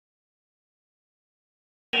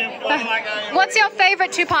What's your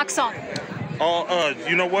favorite Tupac song?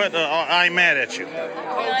 You know what? I ain't mad at you.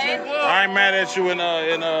 I ain't mad at you and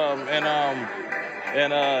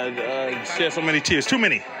shed so many tears. Too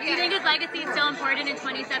many. Do you think his legacy is still important in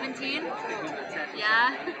 2017?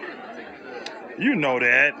 Yeah. You know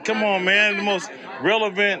that. Come on, man. The most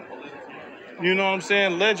relevant, you know what I'm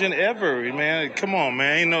saying, legend ever, man. Come on,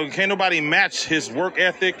 man. You know, can't nobody match his work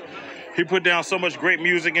ethic. He put down so much great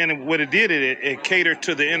music, and what it did, it catered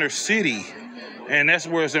to the inner city. And that's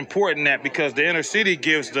where it's important that, because the inner city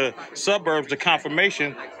gives the suburbs the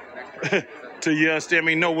confirmation to, you understand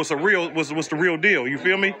me, know what's the real deal. You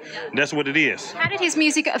feel me? That's what it is. How did his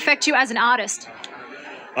music affect you as an artist?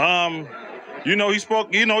 You know, he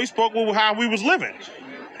spoke with how we was living.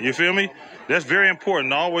 You feel me? That's very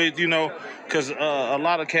important. Always, you know, because a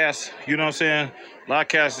lot of cats, you know what I'm saying, a lot of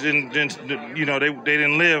cats didn't you know, they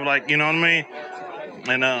didn't live like, you know what I mean?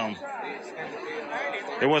 And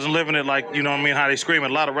they wasn't living it like, you know what I mean, how they scream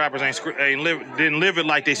it. A lot of rappers didn't live it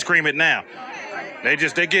like they scream it now. They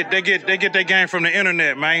get their game from the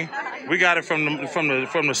internet, man. We got it from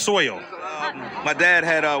the soil. My dad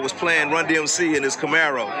was playing Run DMC in his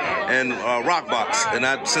Camaro and Rockbox,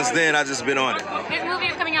 and since then I just been on it. His movie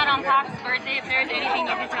is coming out on Pac's birthday. If there's anything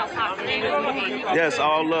you can tell Pac today, yes,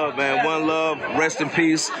 all love, man. One love. Rest in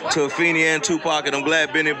peace to E40 and Tupac, and I'm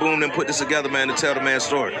glad Benny Boom done put this together, man, to tell the man's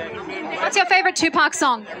story. What's your favorite Tupac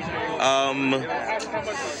song?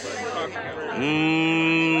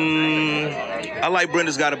 I like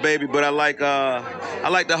Brenda's Got a Baby, but I like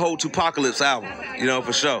the whole Tupacalypse album, you know,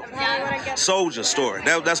 for sure. Soldier Story.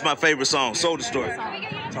 That's my favorite song, Soldier Story.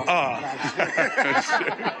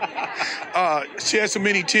 Shed So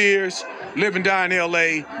Many Tears, Live and Die in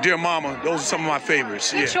L.A., Dear Mama. Those are some of my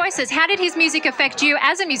favorites. Good choices. How did his music affect you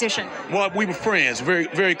as a musician? Well, we were friends, very,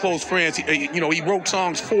 very close friends. You know, he wrote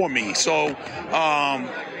songs for me. So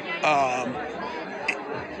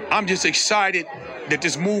I'm just excited that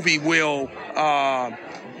this movie will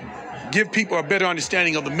give people a better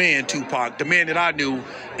understanding of the man Tupac, the man that I knew,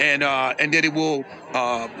 and that it will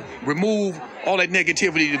remove all that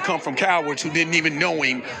negativity that come from cowards who didn't even know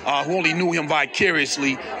him, who only knew him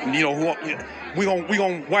vicariously. You know, we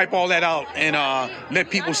gonna wipe all that out and let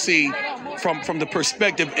people see from the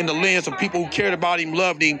perspective and the lens of people who cared about him,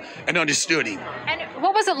 loved him, and understood him. And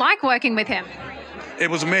what was it like working with him? It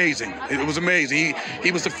was amazing. It was amazing.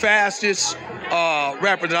 He was the fastest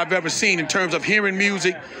rapper that I've ever seen in terms of hearing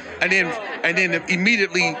music, and then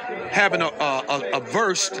immediately having a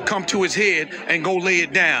verse come to his head and go lay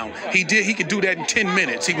it down. He could do that in 10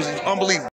 minutes. He was unbelievable.